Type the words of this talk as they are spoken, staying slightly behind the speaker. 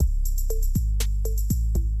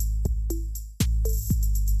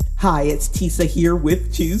Hi, it's Tisa here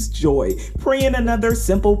with Choose Joy, praying another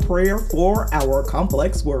simple prayer for our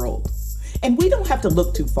complex world. And we don't have to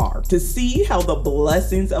look too far to see how the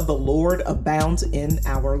blessings of the Lord abound in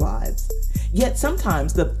our lives. Yet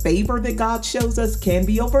sometimes the favor that God shows us can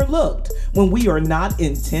be overlooked when we are not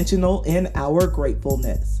intentional in our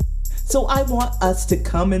gratefulness. So I want us to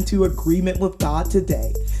come into agreement with God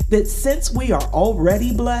today that since we are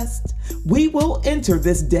already blessed, we will enter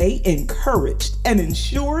this day encouraged and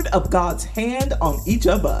ensured of God's hand on each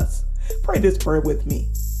of us. Pray this prayer with me.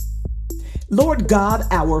 Lord God,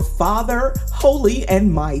 our Father, holy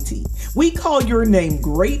and mighty, we call your name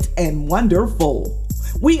great and wonderful.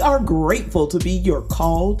 We are grateful to be your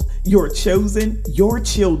called, your chosen, your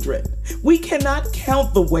children. We cannot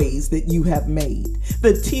count the ways that you have made,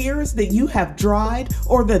 the tears that you have dried,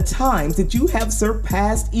 or the times that you have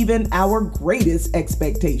surpassed even our greatest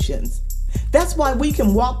expectations. That's why we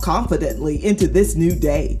can walk confidently into this new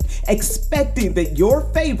day, expecting that your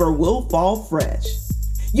favor will fall fresh.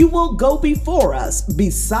 You will go before us,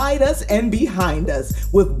 beside us, and behind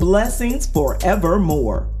us with blessings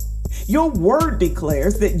forevermore. Your word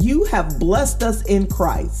declares that you have blessed us in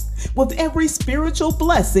Christ with every spiritual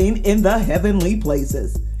blessing in the heavenly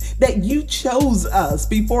places, that you chose us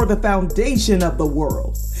before the foundation of the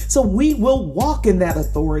world. So we will walk in that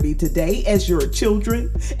authority today as your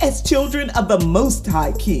children, as children of the Most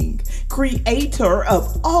High King, creator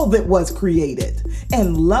of all that was created,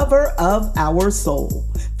 and lover of our soul.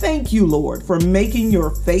 Thank you, Lord, for making your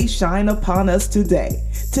face shine upon us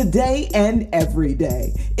today and every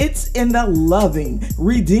day. It's in the loving,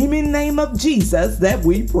 redeeming name of Jesus that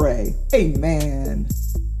we pray. Amen.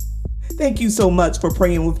 Thank you so much for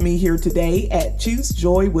praying with me here today at Choose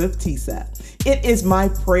Joy with Tisa. It is my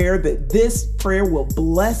prayer that this prayer will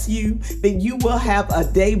bless you, that you will have a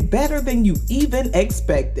day better than you even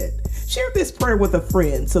expected. Share this prayer with a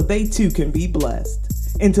friend so they too can be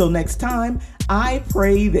blessed. Until next time, I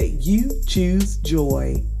pray that you choose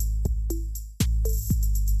joy.